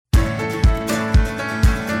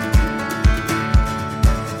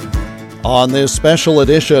On this special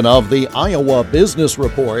edition of the Iowa Business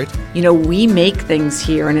Report, you know, we make things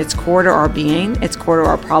here and it's core to our being, it's core to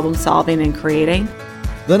our problem solving and creating.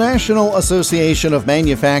 the National Association of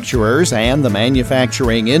Manufacturers and the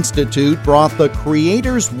Manufacturing Institute brought the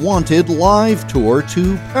Creators Wanted live tour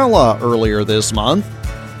to Pella earlier this month.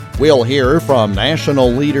 We'll hear from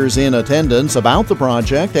national leaders in attendance about the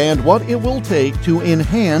project and what it will take to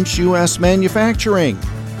enhance U.S. manufacturing.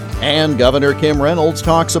 And Governor Kim Reynolds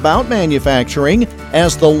talks about manufacturing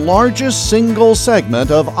as the largest single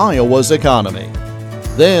segment of Iowa's economy.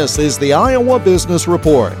 This is the Iowa Business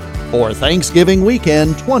Report for Thanksgiving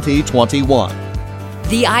weekend 2021.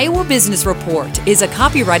 The Iowa Business Report is a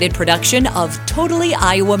copyrighted production of Totally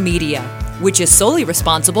Iowa Media, which is solely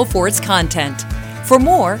responsible for its content. For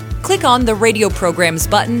more, click on the radio programs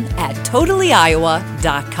button at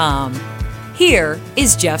totallyiowa.com. Here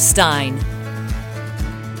is Jeff Stein.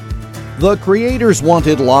 The Creators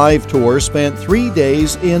Wanted live tour spent 3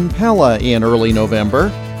 days in Pella in early November.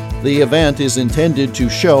 The event is intended to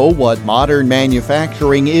show what modern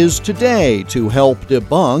manufacturing is today to help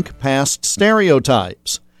debunk past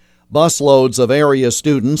stereotypes. Busloads of area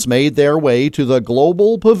students made their way to the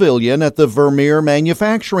Global Pavilion at the Vermeer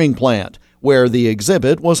Manufacturing Plant, where the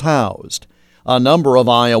exhibit was housed. A number of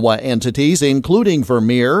Iowa entities, including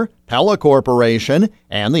Vermeer, Pella Corporation,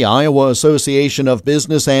 and the Iowa Association of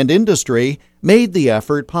Business and Industry, made the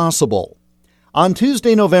effort possible. On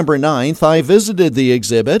Tuesday, November 9th, I visited the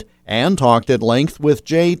exhibit and talked at length with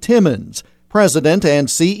Jay Timmons, President and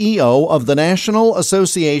CEO of the National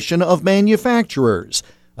Association of Manufacturers,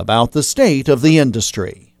 about the state of the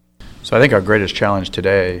industry. So I think our greatest challenge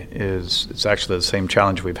today is it's actually the same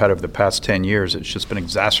challenge we've had over the past 10 years. It's just been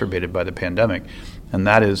exacerbated by the pandemic, and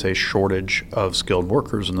that is a shortage of skilled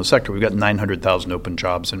workers in the sector. We've got 900,000 open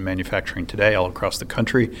jobs in manufacturing today all across the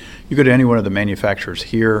country. You go to any one of the manufacturers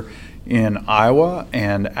here in Iowa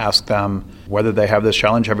and ask them whether they have this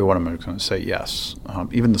challenge, every one of them is going to say yes.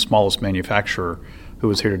 Even the smallest manufacturer who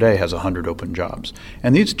is here today has 100 open jobs.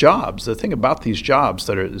 And these jobs, the thing about these jobs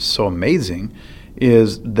that is so amazing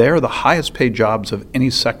is they're the highest paid jobs of any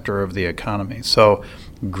sector of the economy. So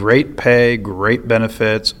great pay, great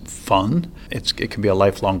benefits, fun. It can be a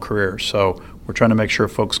lifelong career. So we're trying to make sure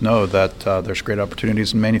folks know that there's great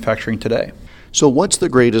opportunities in manufacturing today. So what's the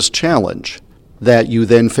greatest challenge that you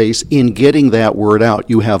then face in getting that word out?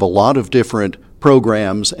 You have a lot of different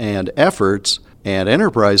programs and efforts and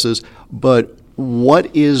enterprises, but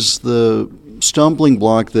what is the stumbling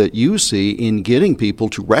block that you see in getting people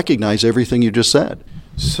to recognize everything you just said?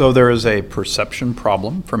 So there is a perception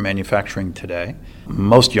problem for manufacturing today.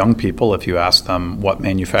 Most young people, if you ask them what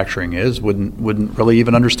manufacturing is, wouldn't really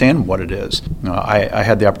even understand what it is. I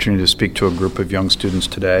had the opportunity to speak to a group of young students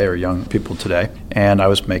today, or young people today, and I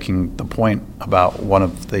was making the point about one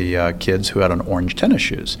of the kids who had on orange tennis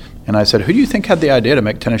shoes. And I said, who do you think had the idea to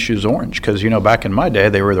make tennis shoes orange? Because, back in my day,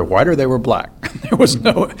 they were either white or they were black. There was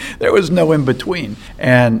no in between.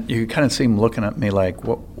 And you kind of see him looking at me like,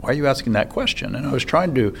 why are you asking that question? And I was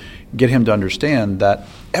trying to get him to understand that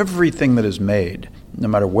everything that is made, no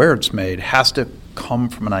matter where it's made, has to come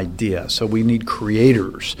from an idea. So we need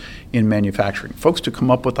creators in manufacturing, folks to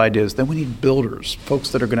come up with ideas. Then we need builders, folks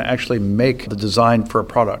that are going to actually make the design for a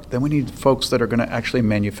product. Then we need folks that are going to actually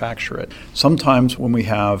manufacture it. Sometimes when we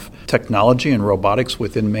have technology and robotics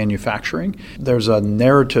within manufacturing, there's a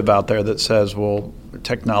narrative out there that says, well,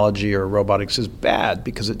 technology or robotics is bad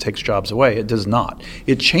because it takes jobs away. It does not.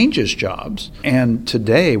 It changes jobs. And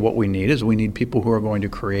today what we need is we need people who are going to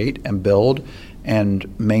create and build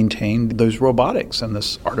and maintain those robotics and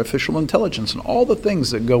this artificial intelligence and all the things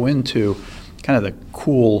that go into kind of the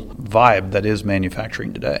cool vibe that is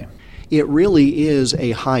manufacturing today. It really is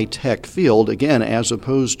a high-tech field, again, as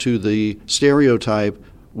opposed to the stereotype,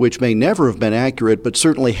 which may never have been accurate, but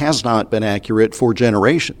certainly has not been accurate for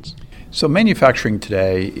generations. So manufacturing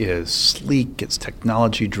today is sleek, it's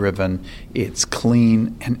technology-driven, it's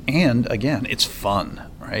clean, and again, it's fun.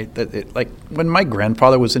 Right? Like when my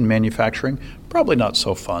grandfather was in manufacturing, probably not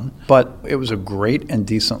so fun, but it was a great and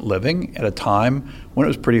decent living at a time when it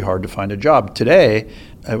was pretty hard to find a job. Today,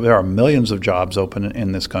 there are millions of jobs open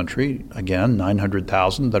in this country, again,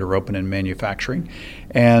 900,000 that are open in manufacturing.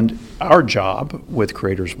 And our job with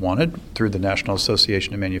Creators Wanted through the National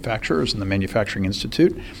Association of Manufacturers and the Manufacturing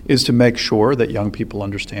Institute is to make sure that young people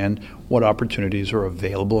understand what opportunities are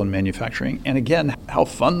available in manufacturing and, again, how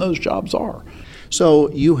fun those jobs are.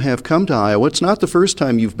 So you have come to Iowa. It's not the first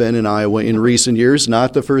time you've been in Iowa in recent years,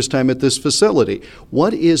 not the first time at this facility.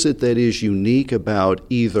 What is it that is unique about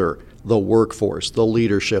either the workforce, the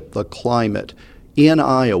leadership, the climate in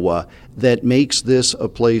Iowa that makes this a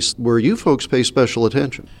place where you folks pay special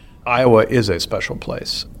attention? Iowa is a special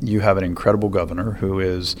place. You have an incredible governor who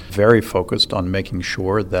is very focused on making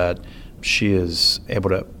sure that she is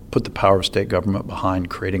able to put the power of state government behind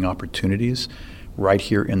creating opportunities right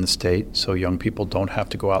here in the state so young people don't have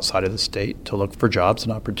to go outside of the state to look for jobs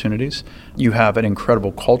and opportunities. You have an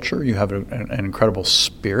incredible culture. You have an incredible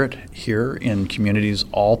spirit here in communities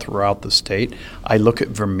all throughout the state. I look at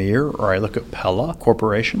Vermeer or I look at Pella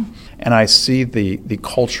Corporation, and I see the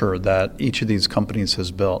culture that each of these companies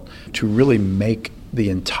has built to really make the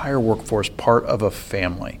entire workforce part of a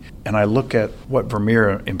family. And I look at what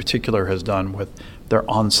Vermeer in particular has done with their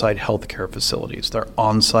on-site healthcare facilities, their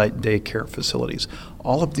on-site daycare facilities,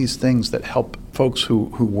 all of these things that help folks who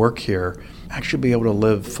work here actually be able to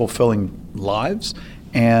live fulfilling lives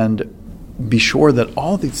and be sure that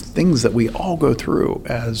all these things that we all go through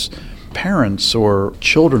as parents or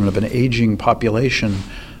children of an aging population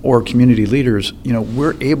or community leaders,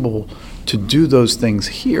 we're able to do those things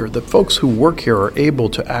here. The folks who work here are able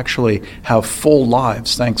to actually have full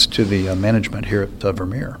lives thanks to the management here at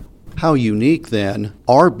Vermeer. How unique, then,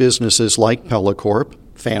 are businesses like Pella Corp,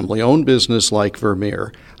 family-owned business like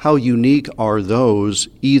Vermeer? How unique are those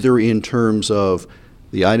either in terms of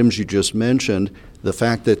the items you just mentioned, the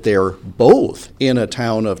fact that they're both in a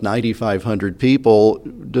town of 9,500 people?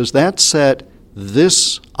 Does that set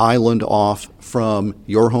this island off from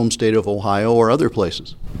your home state of Ohio or other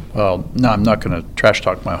places? Well, no, I'm not going to trash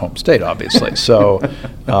talk my home state, obviously. So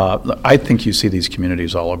I think you see these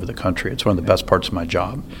communities all over the country. It's one of the best parts of my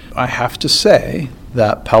job. I have to say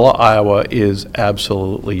that Pella, Iowa is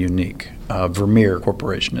absolutely unique. Vermeer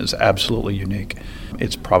Corporation is absolutely unique.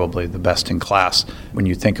 It's probably the best in class when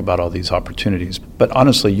you think about all these opportunities. But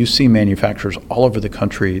honestly, you see manufacturers all over the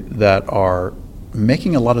country that are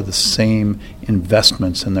making a lot of the same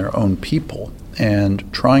investments in their own people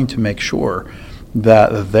and trying to make sure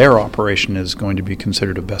that their operation is going to be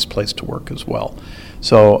considered a best place to work as well.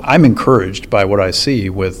 So I'm encouraged by what I see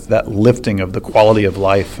with that lifting of the quality of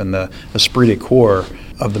life and the esprit de corps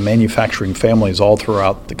of the manufacturing families all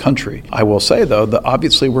throughout the country. I will say, though, that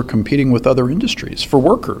obviously we're competing with other industries for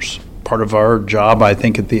workers. Part of our job, I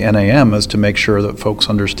think, at the NAM is to make sure that folks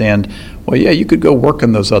understand, well, yeah, you could go work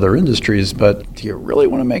in those other industries, but do you really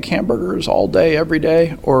want to make hamburgers all day, every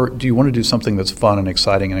day? Or do you want to do something that's fun and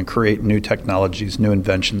exciting and create new technologies, new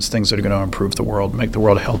inventions, things that are going to improve the world, make the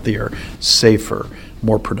world healthier, safer,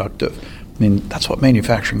 more productive? I mean, that's what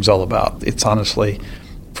manufacturing is all about. It's honestly,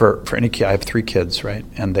 for any kid, I have 3 kids, right?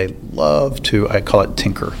 And they love to, I call it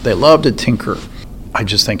tinker. They love to tinker. I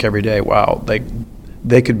just think every day, wow,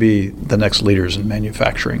 they could be the next leaders in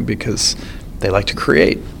manufacturing because they like to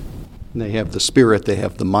create. They have the spirit, they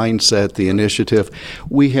have the mindset, the initiative.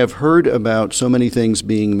 We have heard about so many things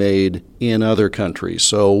being made in other countries.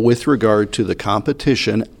 So with regard to the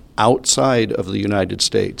competition outside of the United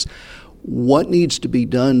States, what needs to be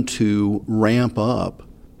done to ramp up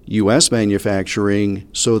U.S. manufacturing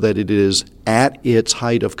so that it is at its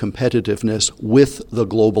height of competitiveness with the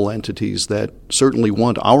global entities that certainly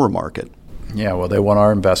want our market? Yeah, well, they want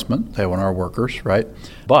our investment. They want our workers, right?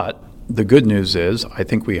 But the good news is I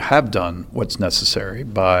think we have done what's necessary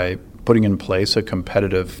by putting in place a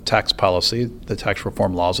competitive tax policy, the tax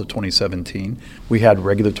reform laws of 2017. We had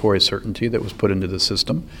regulatory certainty that was put into the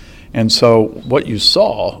system. And so what you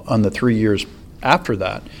saw on the 3 years after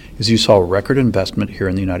that is you saw record investment here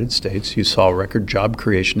in the United States, you saw record job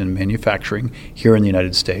creation in manufacturing here in the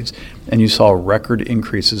United States, and you saw record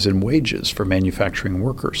increases in wages for manufacturing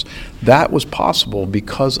workers. That was possible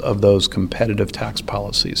because of those competitive tax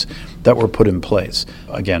policies that were put in place,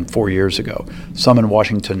 again, 4 years ago. Some in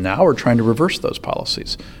Washington now are trying to reverse those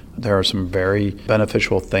policies. There are some very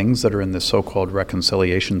beneficial things that are in the so-called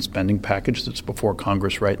reconciliation spending package that's before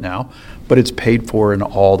Congress right now, but it's paid for in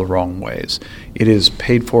all the wrong ways. It is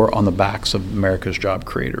paid for on the backs of America's job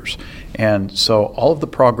creators. And so all of the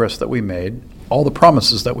progress that we made, all the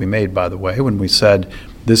promises that we made, by the way, when we said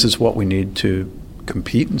this is what we need to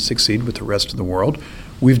compete and succeed with the rest of the world,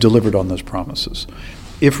 we've delivered on those promises.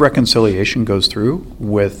 If reconciliation goes through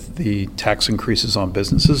with the tax increases on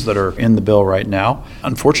businesses that are in the bill right now,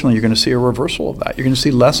 unfortunately, you're going to see a reversal of that. You're going to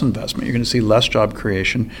see less investment. You're going to see less job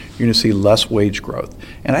creation. You're going to see less wage growth.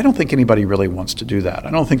 And I don't think anybody really wants to do that.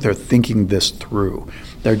 I don't think they're thinking this through.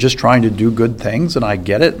 They're just trying to do good things, and I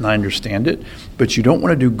get it and I understand it, but you don't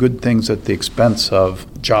want to do good things at the expense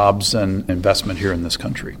of jobs and investment here in this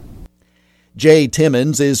country. Jay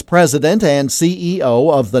Timmons is president and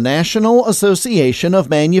CEO of the National Association of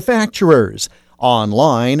Manufacturers,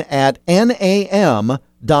 online at NAM.org.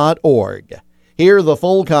 Hear the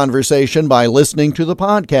full conversation by listening to the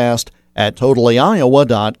podcast at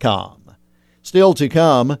TotallyIowa.com. Still to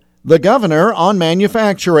come, The Governor on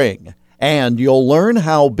Manufacturing. And you'll learn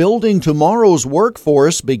how building tomorrow's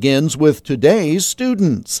workforce begins with today's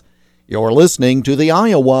students. You're listening to the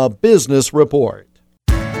Iowa Business Report.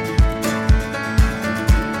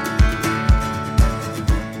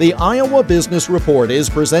 The Iowa Business Report is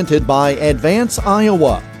presented by Advance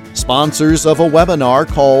Iowa, sponsors of a webinar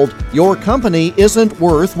called Your Company Isn't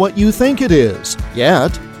Worth What You Think It Is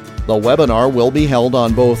Yet. The webinar will be held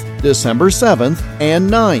on both December 7th and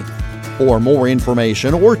 9th. For more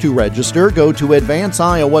information or to register, go to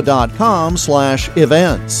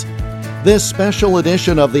advanceiowa.com/events. This special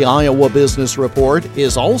edition of the Iowa Business Report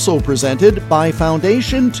is also presented by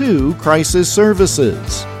Foundation 2 Crisis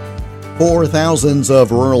Services. For thousands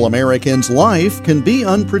of rural Americans, life can be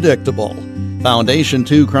unpredictable. Foundation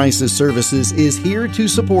 2 Crisis Services is here to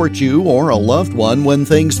support you or a loved one when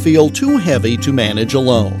things feel too heavy to manage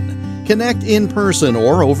alone. Connect in person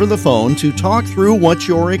or over the phone to talk through what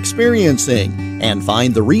you're experiencing and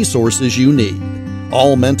find the resources you need.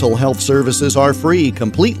 All mental health services are free,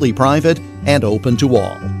 completely private, and open to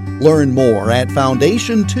all. Learn more at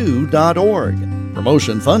foundation2.org.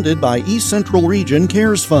 Promotion funded by East Central Region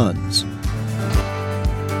Cares Funds.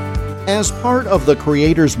 As part of the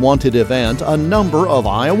Creators Wanted event, a number of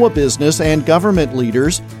Iowa business and government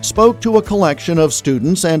leaders spoke to a collection of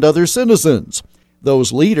students and other citizens.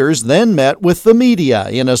 Those leaders then met with the media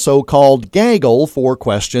in a so-called gaggle for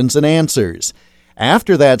questions and answers.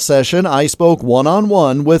 After that session, I spoke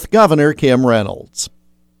one-on-one with Governor Kim Reynolds.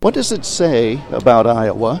 What does it say about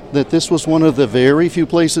Iowa that this was one of the very few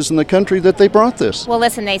places in the country that they brought this? Well,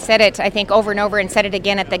 listen, they said it, I think, over and over and said it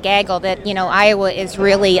again at the gaggle that, Iowa is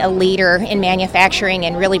really a leader in manufacturing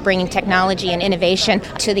and really bringing technology and innovation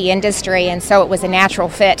to the industry. And so it was a natural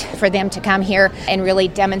fit for them to come here and really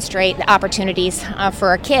demonstrate the opportunities for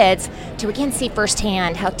our kids to, again, see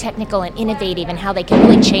firsthand how technical and innovative and how they can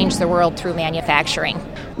really change the world through manufacturing.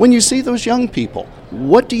 When you see those young people,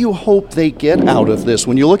 what do you hope they get out of this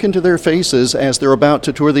when you look into their faces as they're about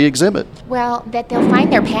to tour the exhibit? Well, that they'll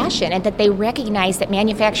find their passion and that they recognize that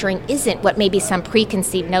manufacturing isn't what maybe some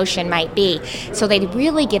preconceived notion might be. So they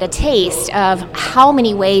really get a taste of how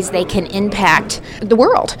many ways they can impact the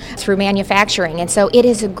world through manufacturing. And so it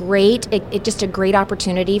is just a great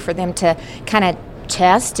opportunity for them to kind of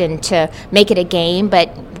test and to make it a game, but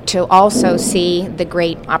to also see the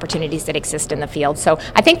great opportunities that exist in the field. So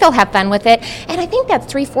I think they'll have fun with it, and I think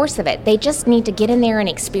that's 3/4 of it. They just need to get in there and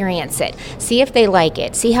experience it, see if they like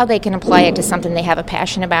it, see how they can apply it to something they have a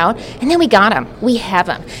passion about, and then we got them. We have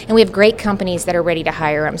them, and we have great companies that are ready to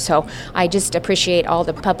hire them. So I just appreciate all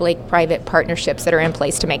the public-private partnerships that are in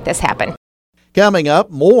place to make this happen. Coming up,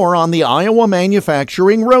 more on the Iowa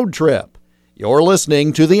Manufacturing Road Trip. You're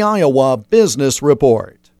listening to the Iowa Business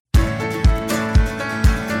Report.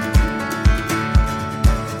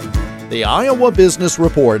 The Iowa Business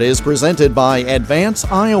Report is presented by Advance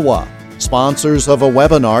Iowa, sponsors of a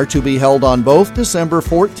webinar to be held on both December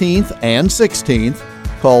 14th and 16th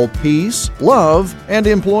called Peace, Love, and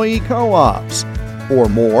Employee Co-ops. For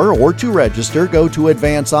more or to register, go to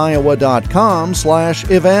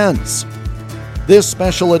advanceiowa.com/events. This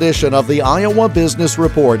special edition of the Iowa Business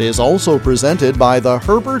Report is also presented by the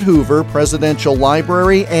Herbert Hoover Presidential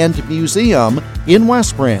Library and Museum in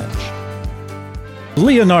West Branch.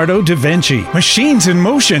 Leonardo da Vinci, Machines in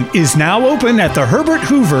Motion, is now open at the Herbert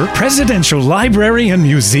Hoover Presidential Library and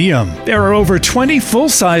Museum. There are over 20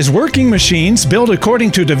 full-size working machines built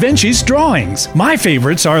according to da Vinci's drawings. My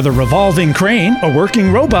favorites are the revolving crane, a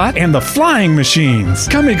working robot, and the flying machines.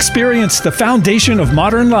 Come experience the foundation of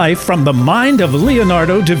modern life from the mind of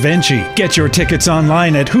Leonardo da Vinci. Get your tickets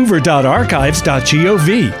online at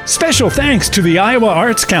hoover.archives.gov. Special thanks to the Iowa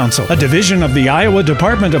Arts Council, a division of the Iowa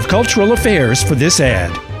Department of Cultural Affairs, for this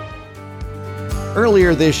ad.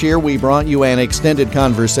 Earlier this year, we brought you an extended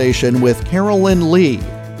conversation with Carolyn Lee,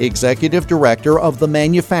 Executive Director of the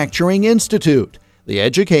Manufacturing Institute, the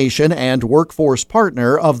education and workforce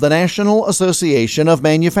partner of the National Association of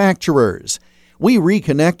Manufacturers. We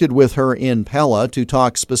reconnected with her in Pella to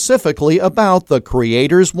talk specifically about the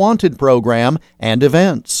Creators Wanted program and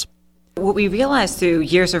events. What we realized through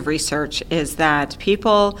years of research is that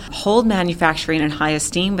people hold manufacturing in high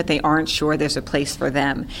esteem, but they aren't sure there's a place for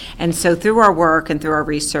them. And so through our work and through our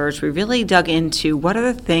research, we really dug into what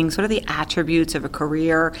are the attributes of a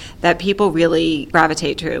career that people really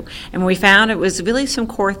gravitate to. And we found it was really some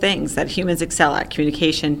core things that humans excel at: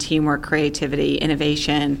 communication, teamwork, creativity,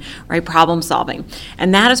 innovation, right, problem solving.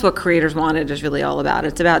 And that is what Creators Wanted is really all about.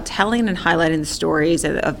 It's about telling and highlighting the stories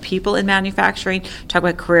of people in manufacturing, talk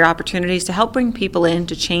about career opportunities, opportunities to help bring people in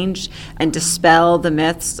to change and dispel the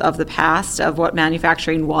myths of the past of what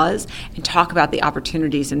manufacturing was and talk about the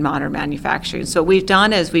opportunities in modern manufacturing. So what we've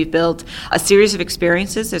done is we've built a series of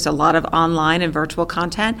experiences. There's a lot of online and virtual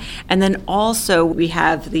content. And then also we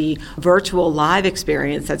have the virtual live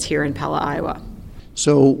experience that's here in Pella, Iowa.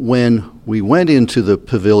 So when we went into the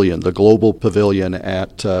pavilion, the global pavilion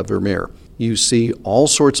at Vermeer, you see all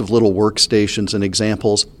sorts of little workstations and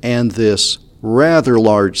examples and this rather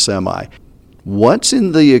large semi. What's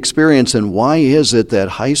in the experience, and why is it that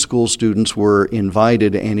high school students were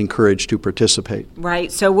invited and encouraged to participate?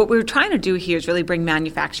 Right. So what we're trying to do here is really bring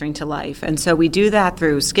manufacturing to life. And so we do that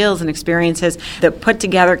through skills and experiences that put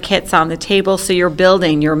together kits on the table so you're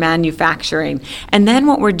building, you're manufacturing. And then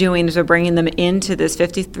what we're doing is we're bringing them into this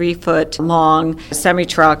 53-foot long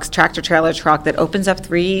semi-truck, tractor-trailer truck that opens up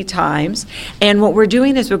 3 times. And what we're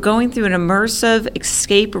doing is we're going through an immersive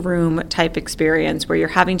escape room type experience where you're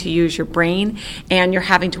having to use your brain and you're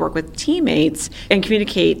having to work with teammates and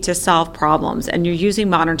communicate to solve problems, and you're using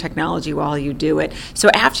modern technology while you do it. So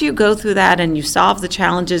after you go through that and you solve the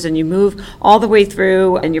challenges and you move all the way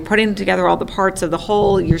through and you're putting together all the parts of the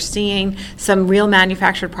whole, you're seeing some real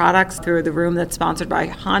manufactured products through the room that's sponsored by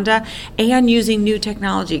Honda, and using new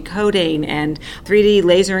technology, coding and 3D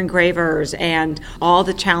laser engravers and all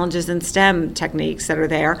the challenges in STEM techniques that are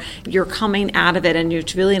there. You're coming out of it, and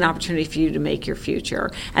it's really an opportunity for you to make your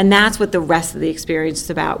future. And that's what the rest of the experience is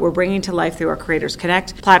about. We're bringing to life through our Creators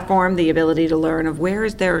Connect platform the ability to learn of where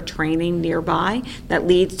is there training nearby that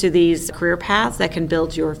leads to these career paths that can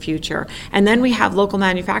build your future. And then we have local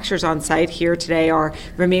manufacturers on site. Here today are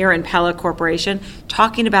Vermeer and Pella Corporation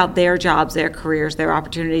talking about their jobs, their careers, their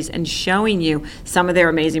opportunities, and showing you some of their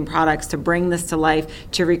amazing products to bring this to life,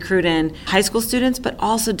 to recruit in high school students, but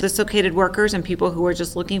also dislocated workers and people who are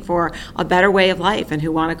just looking for a better way of life and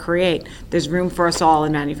who want to create. There's room for us all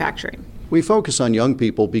in manufacturing. We focus on young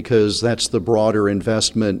people because that's the broader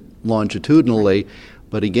investment longitudinally.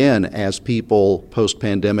 But again, as people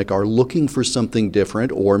post-pandemic are looking for something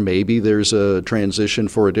different, or maybe there's a transition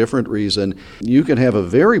for a different reason, you can have a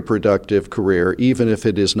very productive career, even if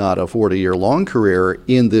it is not a 40-year-long career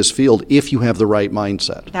in this field, if you have the right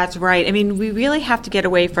mindset. That's right. I mean, we really have to get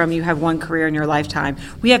away from you have one career in your lifetime.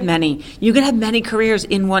 We have many. You can have many careers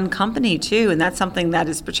in one company, too, and that's something that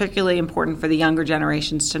is particularly important for the younger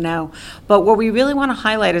generations to know. But what we really want to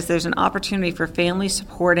highlight is there's an opportunity for family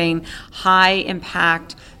supporting, high-impact,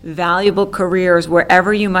 valuable careers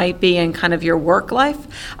wherever you might be in kind of your work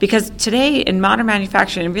life, because today in modern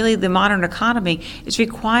manufacturing and really the modern economy is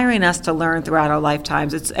requiring us to learn throughout our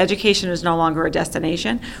lifetimes. Education is no longer a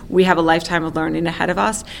destination. We have a lifetime of learning ahead of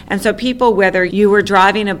us. And so people, whether you were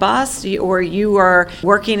driving a bus or you were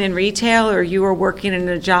working in retail or you were working in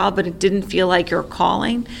a job but it didn't feel like your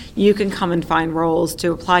calling, you can come and find roles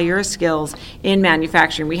to apply your skills in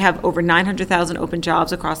manufacturing. We have over 900,000 open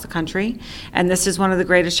jobs across the country, and this is one of the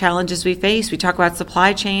greatest challenges we face. We talk about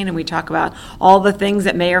supply chain and we talk about all the things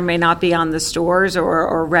that may or may not be on the stores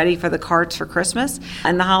or ready for the carts for Christmas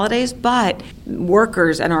and the holidays, but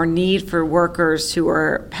workers and our need for workers who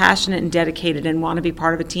are passionate and dedicated and want to be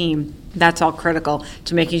part of a team, that's all critical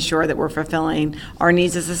to making sure that we're fulfilling our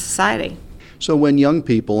needs as a society. So when young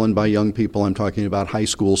people, and by young people I'm talking about high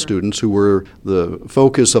school students who were the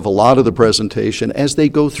focus of a lot of the presentation, as they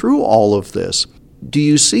go through all of this, do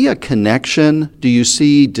you see a connection? Do you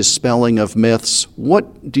see dispelling of myths?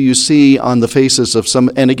 What do you see on the faces of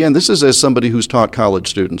some, and again, this is as somebody who's taught college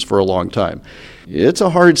students for a long time. It's a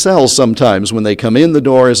hard sell sometimes when they come in the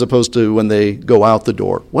door as opposed to when they go out the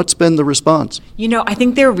door. What's been the response? You know, I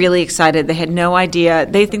think they're really excited. They had no idea.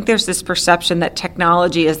 They think there's this perception that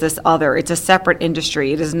technology is this other. It's a separate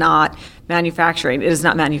industry. It is not manufacturing. It is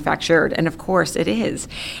not manufactured. And of course it is.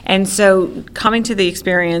 And so coming to the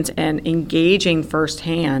experience and engaging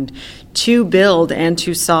firsthand to build and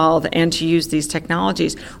to solve and to use these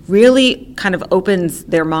technologies really kind of opens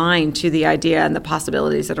their mind to the idea and the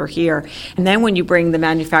possibilities that are here. And then when you bring the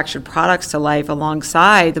manufactured products to life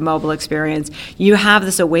alongside the mobile experience, you have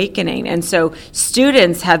this awakening. And so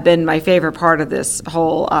students have been my favorite part of this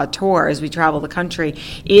whole tour as we travel the country.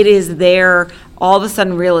 It is their all of a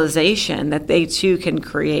sudden realization that they too can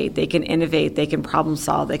create, they can innovate, they can problem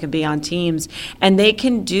solve, they can be on teams, and they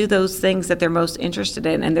can do those things that they're most interested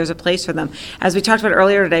in, and there's a place for them. As we talked about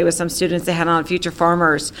earlier today with some students, they had on Future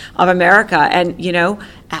Farmers of America, and you know,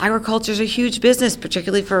 Agriculture is a huge business,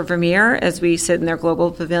 particularly for Vermeer as we sit in their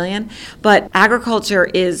global pavilion. But agriculture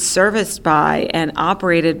is serviced by and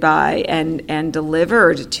operated by and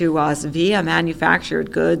delivered to us via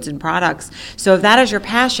manufactured goods and products. So if that is your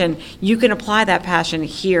passion, you can apply that passion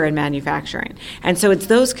here in manufacturing. And so it's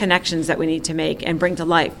those connections that we need to make and bring to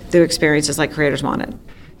life through experiences like Creators Wanted.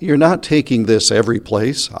 You're not taking this every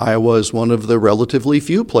place. Iowa is one of the relatively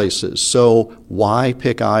few places. So why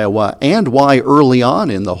pick Iowa, and why early on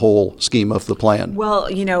in the whole scheme of the plan? Well,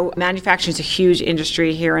 manufacturing is a huge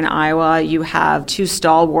industry here in Iowa. You have two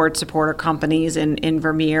stalwart supporter companies in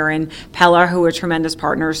Vermeer and Pella, who are tremendous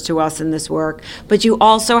partners to us in this work. But you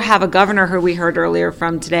also have a governor who we heard earlier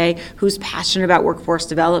from today who's passionate about workforce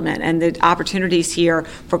development, and the opportunities here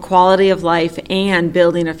for quality of life and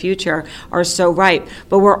building a future are so ripe.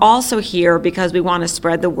 But we're also here because we want to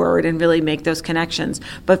spread the word and really make those connections.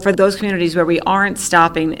 But for those communities where we aren't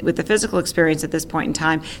stopping with the physical experience at this point in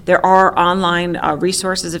time, there are online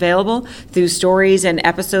resources available through stories and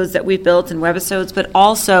episodes that we've built and webisodes, but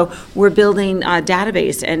also we're building a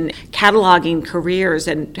database and cataloging careers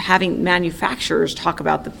and having manufacturers talk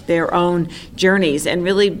about their own journeys and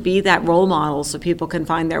really be that role model so people can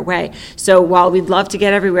find their way. So while we'd love to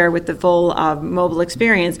get everywhere with the full mobile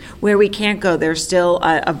experience, where we can't go, there's still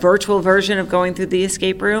a virtual version of going through the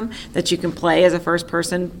escape room that you can play as a first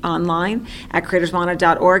person online at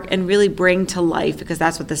creatorswanted.org and really bring to life, because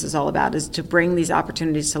that's what this is all about, is to bring these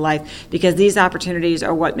opportunities to life, because these opportunities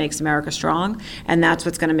are what makes America strong, and that's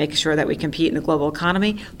what's going to make sure that we compete in the global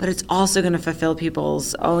economy, but it's also going to fulfill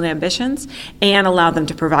people's own ambitions and allow them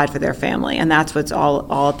to provide for their family, and that's what's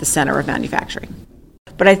all at the center of manufacturing.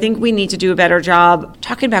 But I think we need to do a better job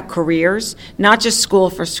talking about careers, not just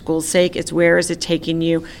school for school's sake. It's where is it taking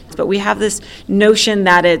you? But we have this notion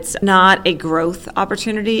that it's not a growth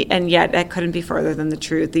opportunity, and yet that couldn't be further than the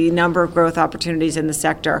truth. The number of growth opportunities in the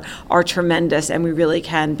sector are tremendous, and we really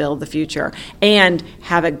can build the future and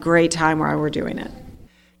have a great time while we're doing it.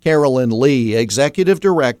 Carolyn Lee, Executive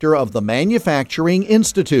Director of the Manufacturing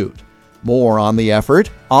Institute. More on the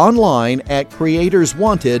effort online at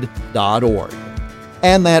creatorswanted.org.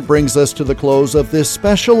 And that brings us to the close of this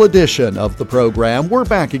special edition of the program. We're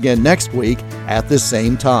back again next week at the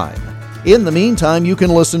same time. In the meantime, you can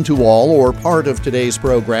listen to all or part of today's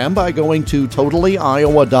program by going to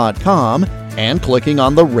totallyiowa.com and clicking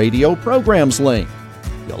on the radio programs link.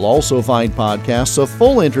 You'll also find podcasts of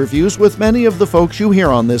full interviews with many of the folks you hear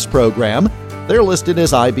on this program. They're listed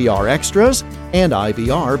as IBR Extras and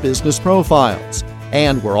IBR Business Profiles.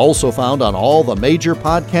 And we're also found on all the major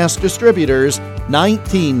podcast distributors,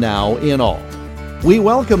 19 now in all. We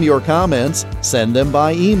welcome your comments. Send them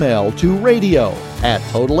by email to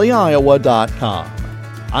radio@totallyiowa.com.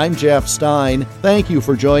 I'm Jeff Stein. Thank you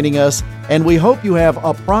for joining us, and we hope you have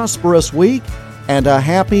a prosperous week and a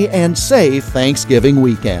happy and safe Thanksgiving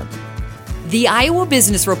weekend. The Iowa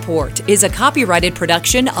Business Report is a copyrighted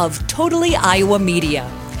production of Totally Iowa Media,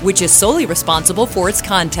 which is solely responsible for its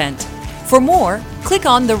content. For more, click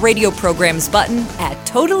on the radio programs button at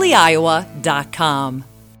totallyiowa.com.